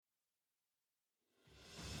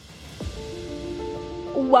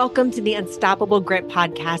Welcome to the Unstoppable Grit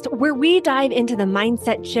podcast, where we dive into the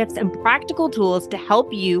mindset shifts and practical tools to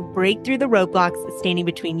help you break through the roadblocks standing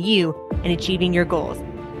between you and achieving your goals.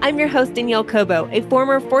 I'm your host, Danielle Cobo, a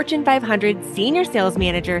former Fortune 500 senior sales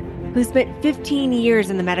manager who spent 15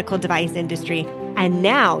 years in the medical device industry and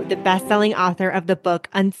now the best-selling author of the book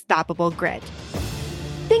Unstoppable Grit.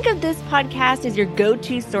 Think of this podcast as your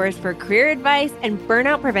go-to source for career advice and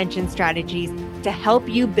burnout prevention strategies to help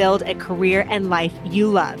you build a career and life you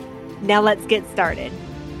love. Now let's get started.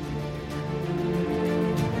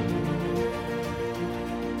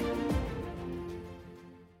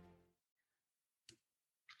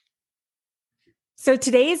 So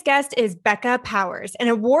today's guest is Becca Powers, an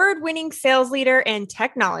award-winning sales leader in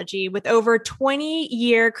technology with over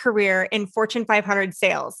 20-year career in Fortune 500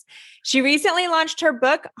 sales. She recently launched her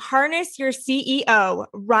book, Harness Your CEO,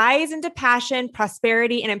 Rise into Passion,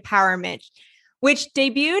 Prosperity, and Empowerment, which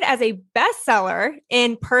debuted as a bestseller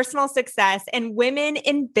in personal success and women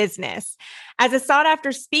in business. As a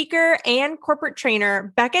sought-after speaker and corporate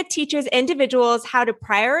trainer, Becca teaches individuals how to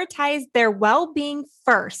prioritize their well-being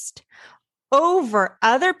first over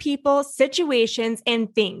other people, situations,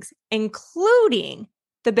 and things, including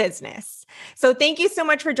the business. So thank you so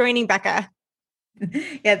much for joining, Becca.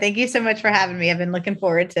 Yeah, thank you so much for having me. I've been looking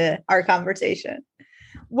forward to our conversation.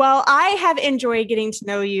 Well, I have enjoyed getting to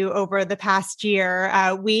know you over the past year.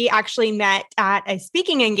 We actually met at a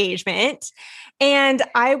speaking engagement, and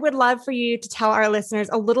I would love for you to tell our listeners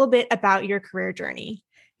a little bit about your career journey.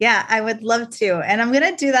 Yeah, I would love to. And I'm going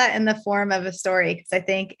to do that in the form of a story because I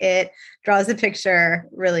think it draws a picture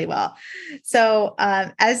really well. So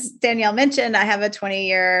as Danielle mentioned, I have a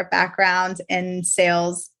 20-year background in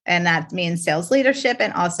sales, and that means sales leadership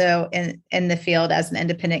and also in the field as an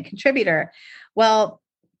independent contributor. Well,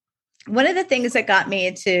 one of the things that got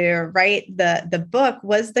me to write the book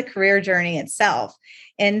was the career journey itself.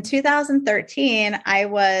 In 2013, I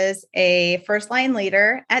was a first line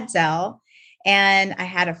leader at Dell. And I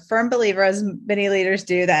had a firm believer, as many leaders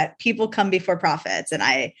do, that people come before profits. And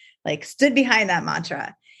I stood behind that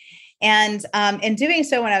mantra. And in doing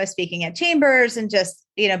so, when I was speaking at chambers and just,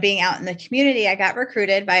 being out in the community, I got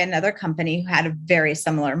recruited by another company who had a very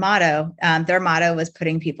similar motto. Their motto was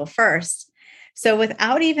putting people first. So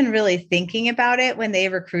without even really thinking about it, when they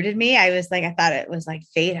recruited me, I thought it was like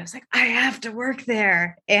fate. I was like, I have to work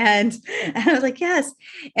there. And I was like, yes.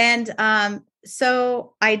 And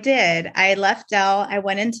so I did. I left Dell. I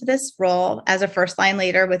went into this role as a first line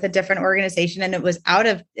leader with a different organization. And it was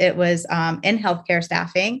in healthcare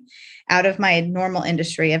staffing, out of my normal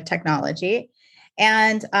industry of technology.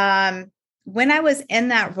 And when I was in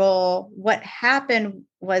that role, what happened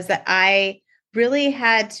was that I really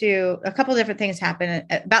had a couple of different things happen.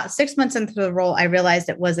 About 6 months into the role, I realized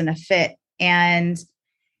it wasn't a fit. And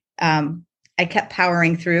I kept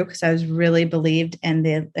powering through because I was really believed in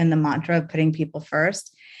the mantra of putting people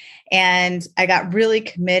first. And I got really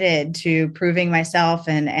committed to proving myself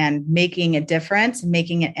and making a difference and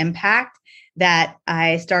making an impact, that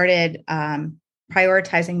I started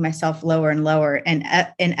prioritizing myself lower and lower in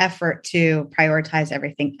effort to prioritize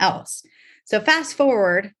everything else. So fast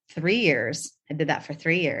forward 3 years, I did that for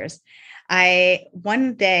 3 years. I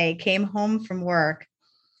one day came home from work,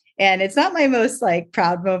 and it's not my most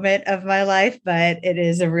proud moment of my life, but it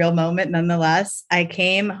is a real moment nonetheless. I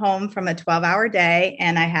came home from a 12-hour day,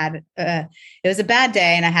 and I had it was a bad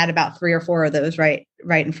day, and I had about 3 or 4 of those right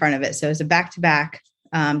in front of it. So it was a back-to-back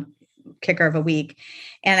kicker of a week.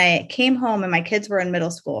 And I came home, and my kids were in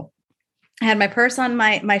middle school. I had my purse on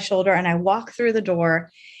my shoulder, and I walked through the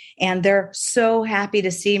door, and they're so happy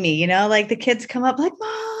to see me. The kids come up like, Mom,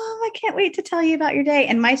 I can't wait to tell you about your day.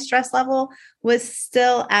 And my stress level was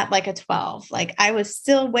still at a 12. I was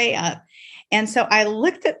still way up. And so I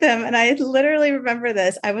looked at them, and I literally remember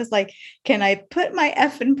this. I was like, can I put my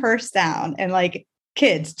effing purse down? And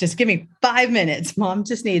kids, just give me 5 minutes. Mom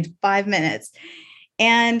just needs 5 minutes.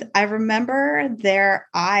 And I remember their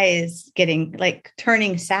eyes getting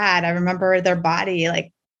turning sad. I remember their body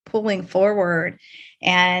pulling forward.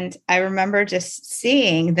 And I remember just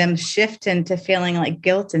seeing them shift into feeling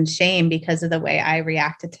guilt and shame because of the way I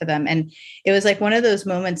reacted to them. And it was one of those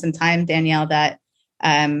moments in time, Danielle, that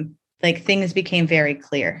things became very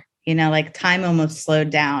clear, time almost slowed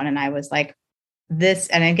down. And I was like, this,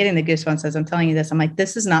 and I'm getting the goosebumps as I'm telling you this. I'm like,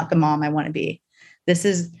 this is not the mom I want to be. This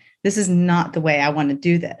is not the way I want to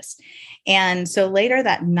do this. And so later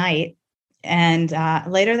that night,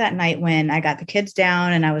 when I got the kids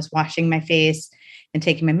down and I was washing my face and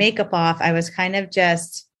taking my makeup off, I was kind of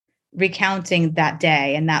just recounting that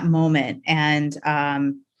day and that moment. And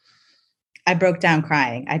I broke down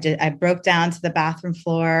crying. I broke down to the bathroom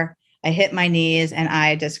floor. I hit my knees and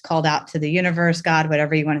I just called out to the universe, God,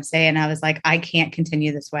 whatever you want to say. And I was like, I can't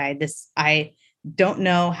continue this way. I don't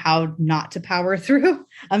know how not to power through.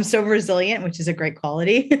 I'm so resilient, which is a great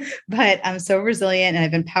quality, but I'm so resilient and I've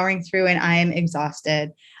been powering through and I'm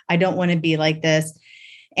exhausted. I don't want to be like this.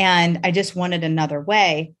 And I just wanted another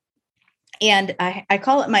way. And I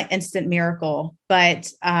call it my instant miracle,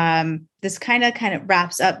 but this kind of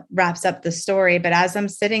wraps up the story. But as I'm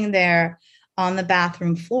sitting there on the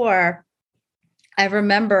bathroom floor, I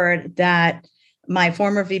remembered that my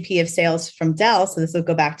former VP of sales from Dell, so this will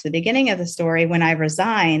go back to the beginning of the story, when I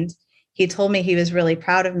resigned, he told me he was really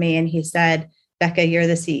proud of me. And he said, Becca, you're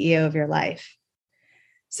the CEO of your life.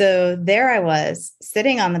 So there I was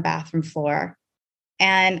sitting on the bathroom floor.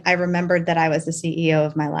 And I remembered that I was the CEO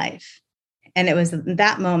of my life. And it was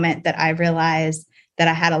that moment that I realized that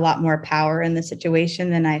I had a lot more power in the situation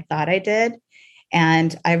than I thought I did.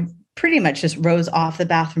 And I pretty much just rose off the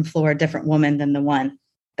bathroom floor, a different woman than the one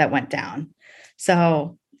that went down.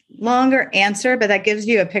 So longer answer, but that gives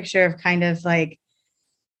you a picture of kind of like,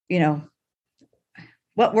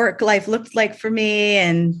 what work life looked like for me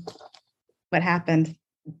and what happened.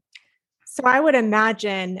 So I would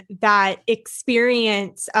imagine that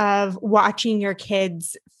experience of watching your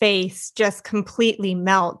kids' face just completely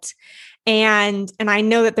melt. And I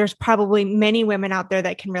know that there's probably many women out there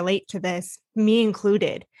that can relate to this, me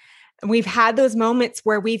included. We've had those moments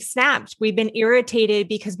where we've snapped, we've been irritated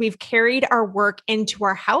because we've carried our work into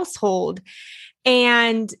our household.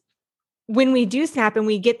 And when we do snap and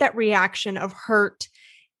we get that reaction of hurt,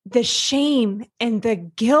 the shame and the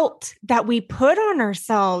guilt that we put on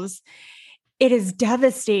ourselves, it is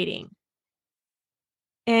devastating.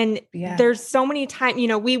 And there's so many times,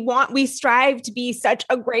 we strive to be such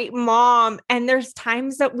a great mom. And there's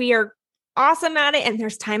times that we are awesome at it. And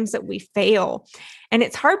there's times that we fail. And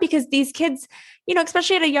it's hard because these kids,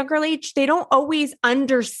 especially at a younger age, they don't always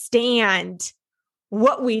understand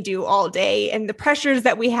what we do all day and the pressures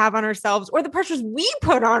that we have on ourselves or the pressures we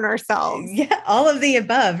put on ourselves. Yeah. All of the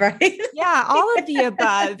above, right? Yeah. All of the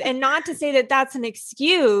above. And not to say that that's an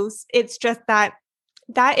excuse. It's just that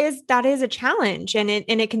is a challenge, and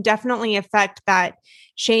it can definitely affect that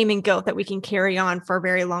shame and guilt that we can carry on for a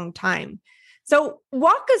very long time. So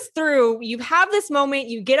walk us through, you have this moment,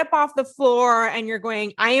 you get up off the floor and you're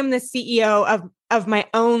going, I am the CEO of my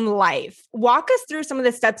own life. Walk us through some of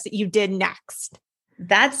the steps that you did next.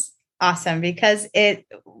 That's awesome, because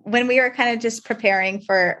when we were kind of just preparing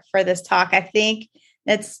for this talk, I think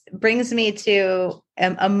that brings me to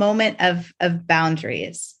a moment of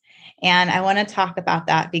boundaries. And I want to talk about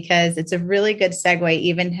that because it's a really good segue,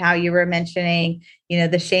 even how you were mentioning,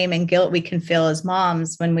 the shame and guilt we can feel as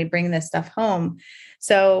moms when we bring this stuff home.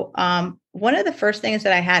 So one of the first things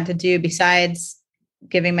that I had to do, besides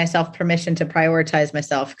giving myself permission to prioritize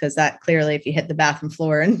myself, because that clearly, if you hit the bathroom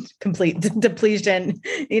floor and complete depletion,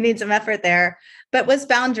 you need some effort there, but was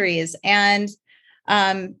boundaries. And,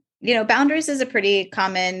 boundaries is a pretty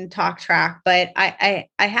common talk track, but I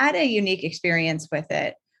had a unique experience with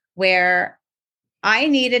it where I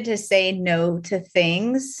needed to say no to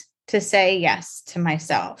things to say yes to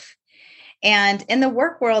myself. And in the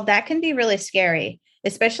work world, that can be really scary,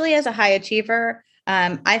 especially as a high achiever.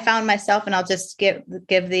 I found myself, and I'll just give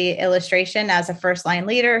the illustration, as a first line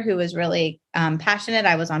leader who was really passionate.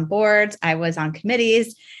 I was on boards, I was on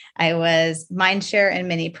committees, I was mind share in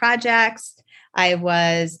many projects. I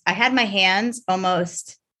had my hands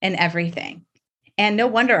almost in everything. And no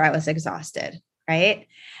wonder I was exhausted, right?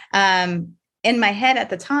 In my head at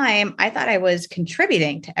the time, I thought I was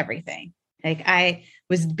contributing to everything. Like I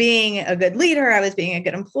was being a good leader, I was being a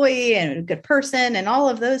good employee and a good person and all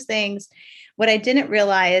of those things. What I didn't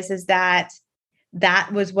realize is that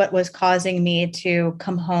was what was causing me to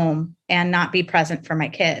come home and not be present for my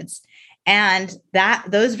kids. And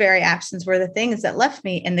those very actions were the things that left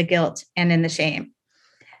me in the guilt and in the shame.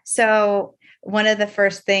 So one of the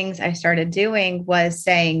first things I started doing was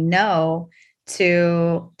saying no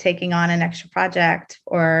to taking on an extra project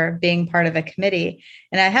or being part of a committee.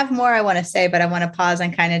 And I have more I want to say, but I want to pause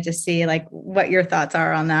and kind of just see like what your thoughts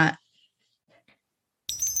are on that.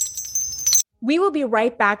 We will be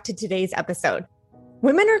right back to today's episode.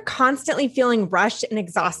 Women are constantly feeling rushed and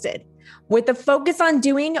exhausted. With the focus on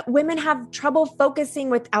doing, women have trouble focusing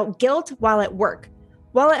without guilt while at work.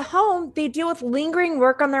 While at home, they deal with lingering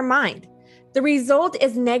work on their mind. The result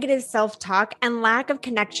is negative self-talk and lack of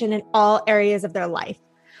connection in all areas of their life.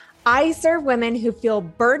 I serve women who feel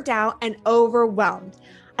burnt out and overwhelmed.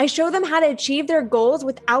 I show them how to achieve their goals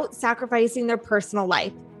without sacrificing their personal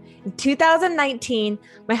life. In 2019,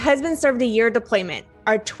 my husband served a year deployment.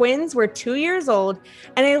 Our twins were 2 years old,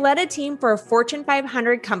 and I led a team for a Fortune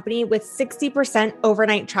 500 company with 60%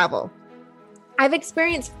 overnight travel. I've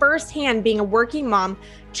experienced firsthand being a working mom,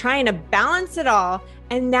 trying to balance it all,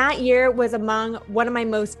 and that year was among one of my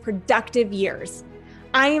most productive years.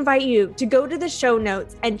 I invite you to go to the show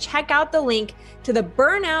notes and check out the link to the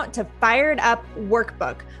Burnout to Fired Up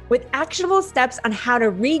workbook with actionable steps on how to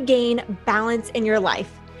regain balance in your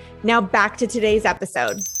life. Now back to today's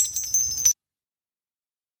episode.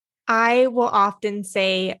 I will often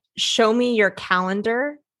say, show me your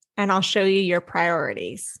calendar and I'll show you your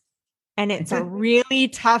priorities. And it's a really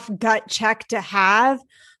tough gut check to have,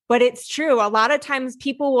 but it's true. A lot of times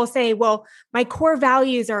people will say, well, my core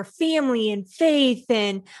values are family and faith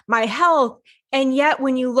and my health. And yet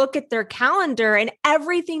when you look at their calendar and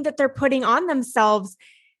everything that they're putting on themselves,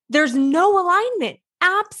 there's no alignment,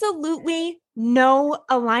 absolutely no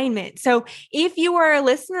alignment. So if you are a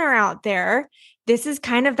listener out there, this is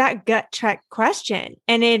kind of that gut check question.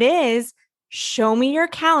 And it is, show me your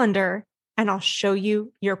calendar and I'll show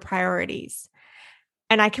you your priorities.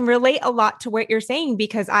 And I can relate a lot to what you're saying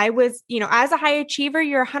because I was, as a high achiever,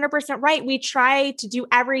 you're 100% right. We try to do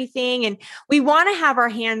everything and we want to have our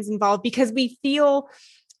hands involved because we feel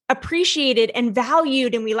appreciated and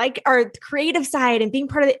valued and we like our creative side and being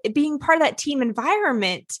part of that team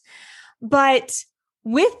environment. But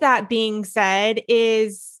with that being said,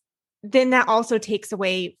 then that also takes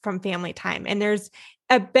away from family time. And there's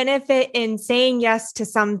a benefit in saying yes to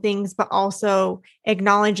some things, but also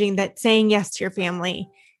acknowledging that saying yes to your family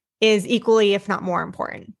is equally, if not more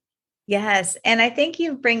important. Yes. And I think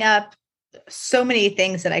you bring up so many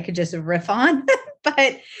things that I could just riff on,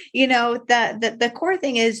 but the core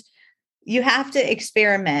thing is you have to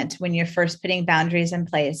experiment when you're first putting boundaries in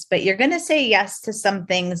place, but you're going to say yes to some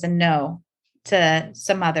things and no to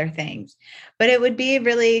some other things. But it would be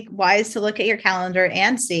really wise to look at your calendar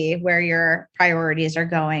and see where your priorities are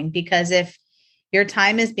going, because if your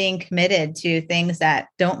time is being committed to things that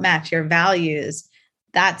don't match your values,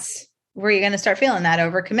 that's where you're going to start feeling that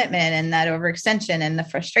overcommitment and that overextension and the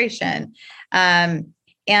frustration.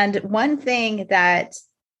 And one thing that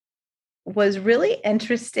was really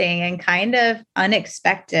interesting and kind of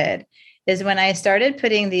unexpected is when I started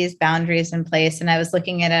putting these boundaries in place and I was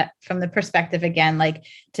looking at it from the perspective again, like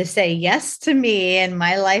to say yes to me and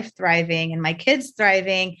my life thriving and my kids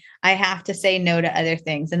thriving, I have to say no to other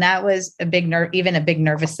things. And that was even a big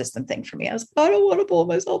nervous system thing for me. I was like, I don't want to pull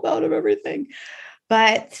myself out of everything.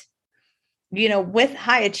 But, with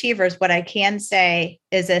high achievers, what I can say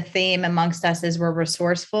is a theme amongst us is we're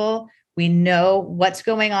resourceful. We know what's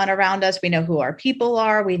going on around us. We know who our people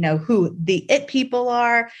are. We know who the it people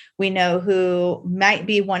are. We know who might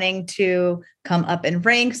be wanting to come up in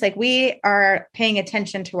ranks. Like we are paying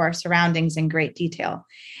attention to our surroundings in great detail.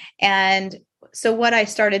 And so what I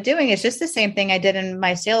started doing is just the same thing I did in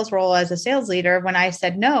my sales role as a sales leader. When I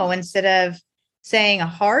said no, instead of saying a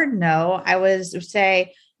hard no, I was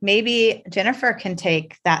say, maybe Jennifer can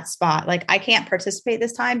take that spot. Like I can't participate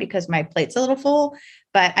this time because my plate's a little full,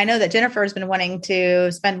 but I know that Jennifer has been wanting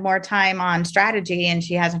to spend more time on strategy and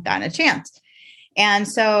she hasn't gotten a chance. And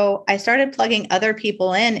so I started plugging other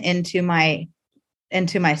people into my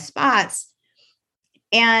spots.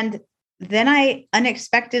 And then I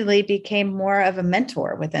unexpectedly became more of a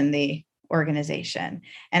mentor within the organization.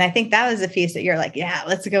 And I think that was a piece that you're like, yeah,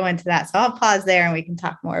 let's go into that. So I'll pause there and we can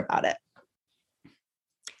talk more about it.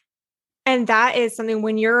 And that is something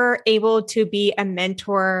when you're able to be a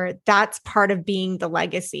mentor, that's part of being the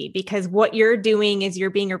legacy, because what you're doing is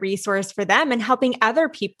you're being a resource for them and helping other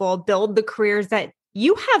people build the careers that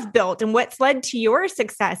you have built and what's led to your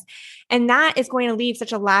success. And that is going to leave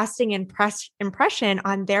such a lasting impression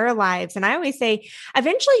on their lives. And I always say,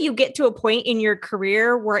 eventually you get to a point in your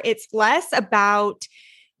career where it's less about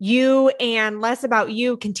you and less about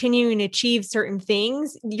you continuing to achieve certain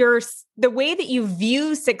things. The way that you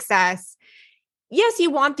view success, yes, you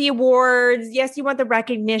want the awards. Yes, you want the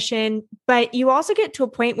recognition, but you also get to a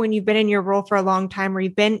point when you've been in your role for a long time where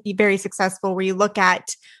you've been very successful, where you look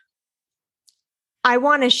at, I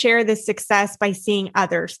want to share this success by seeing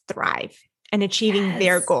others thrive and achieving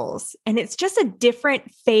their goals. And it's just a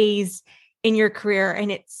different phase in your career.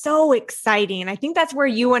 And it's so exciting. And I think that's where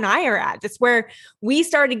you and I are at. That's where we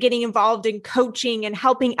started getting involved in coaching and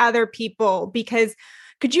helping other people. Because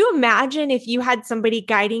could you imagine if you had somebody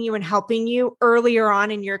guiding you and helping you earlier on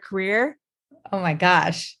in your career? Oh my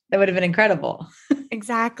gosh, that would have been incredible.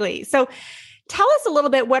 Exactly. So tell us a little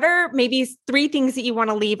bit, what are maybe 3 things that you want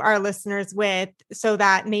to leave our listeners with so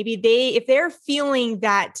that maybe if they're feeling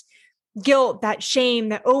that guilt, that shame,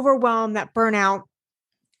 that overwhelm, that burnout,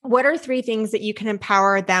 what are 3 things that you can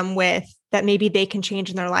empower them with that maybe they can change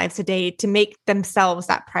in their lives today to make themselves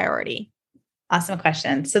that priority? Awesome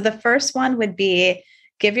question. So the first one would be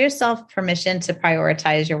give yourself permission to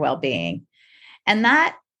prioritize your well-being. And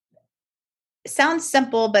that sounds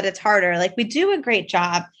simple, but it's harder. Like we do a great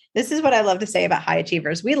job. This is what I love to say about high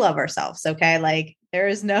achievers. We love ourselves. Okay. Like there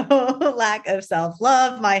is no lack of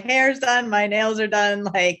self-love. My hair's done. My nails are done.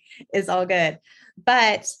 Like it's all good.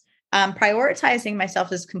 But prioritizing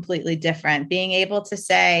myself is completely different. Being able to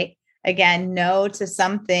say, again, no to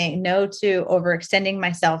something, no to overextending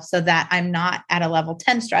myself so that I'm not at a level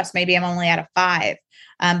 10 stress. Maybe I'm only at a 5.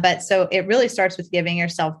 But so it really starts with giving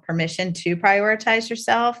yourself permission to prioritize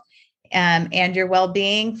yourself and your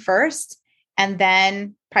well-being first, and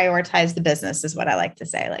then prioritize the business is what I like to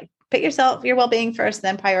say. Like put your well-being first,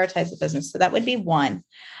 then prioritize the business. So that would be 1.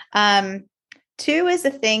 2 is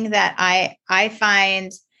a thing that I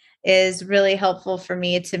find is really helpful for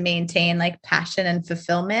me to maintain like passion and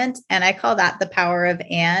fulfillment. And I call that the power of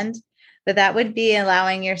and, but that would be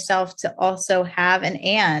allowing yourself to also have an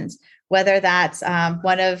and, whether that's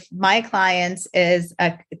one of my clients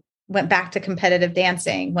went back to competitive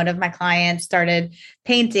dancing. One of my clients started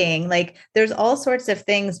painting. Like there's all sorts of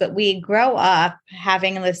things, but we grow up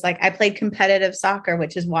having this, like I played competitive soccer,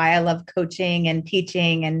 which is why I love coaching and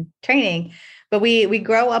teaching and training. But we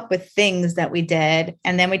grow up with things that we did,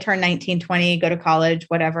 and then we turn 19, 20, go to college,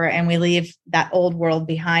 whatever, and we leave that old world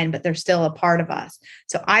behind, but they're still a part of us.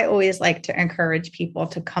 So I always like to encourage people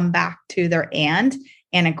to come back to their and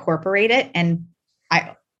incorporate it. And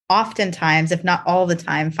I oftentimes, if not all the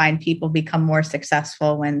time, find people become more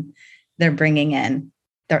successful when they're bringing in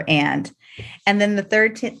their and. And then the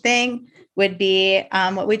third thing would be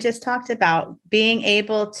what we just talked about, being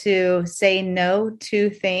able to say no to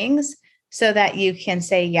things so that you can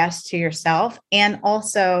say yes to yourself and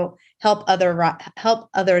also help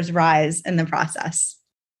others rise in the process.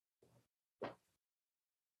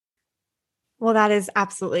 Well, that is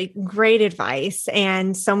absolutely great advice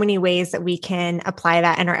and so many ways that we can apply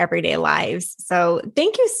that in our everyday lives. So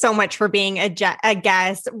thank you so much for being a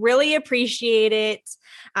guest. Really appreciate it.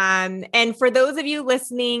 And for those of you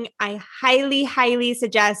listening, I highly, highly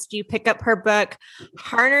suggest you pick up her book,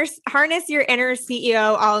 Harness Your Inner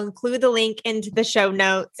CEO. I'll include the link into the show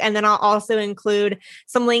notes, and then I'll also include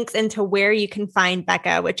some links into where you can find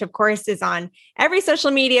Becca, which of course is on every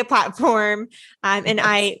social media platform.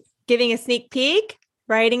 Giving a sneak peek,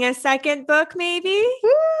 writing a second book, maybe?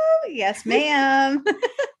 Woo, yes, ma'am.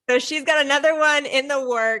 So she's got another one in the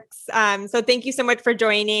works. So thank you so much for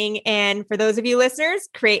joining. And for those of you listeners,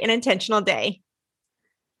 create an intentional day.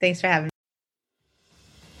 Thanks for having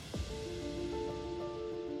me.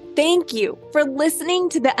 Thank you for listening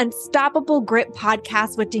to the Unstoppable Grit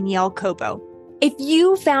podcast with Danielle Cobo. If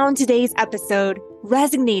you found today's episode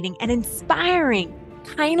resonating and inspiring,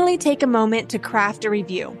 kindly take a moment to craft a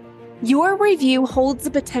review. Your review holds the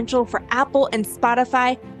potential for Apple and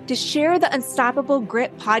Spotify to share the Unstoppable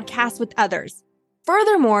Grit podcast with others.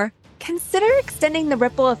 Furthermore, consider extending the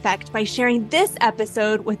ripple effect by sharing this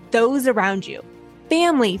episode with those around you,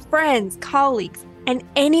 family, friends, colleagues, and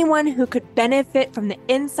anyone who could benefit from the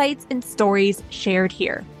insights and stories shared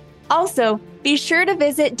here. Also, be sure to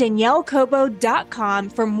visit daniellecobo.com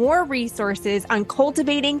for more resources on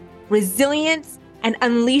cultivating resilience and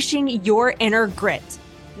unleashing your inner grit.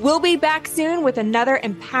 We'll be back soon with another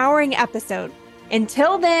empowering episode.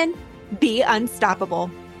 Until then, be unstoppable.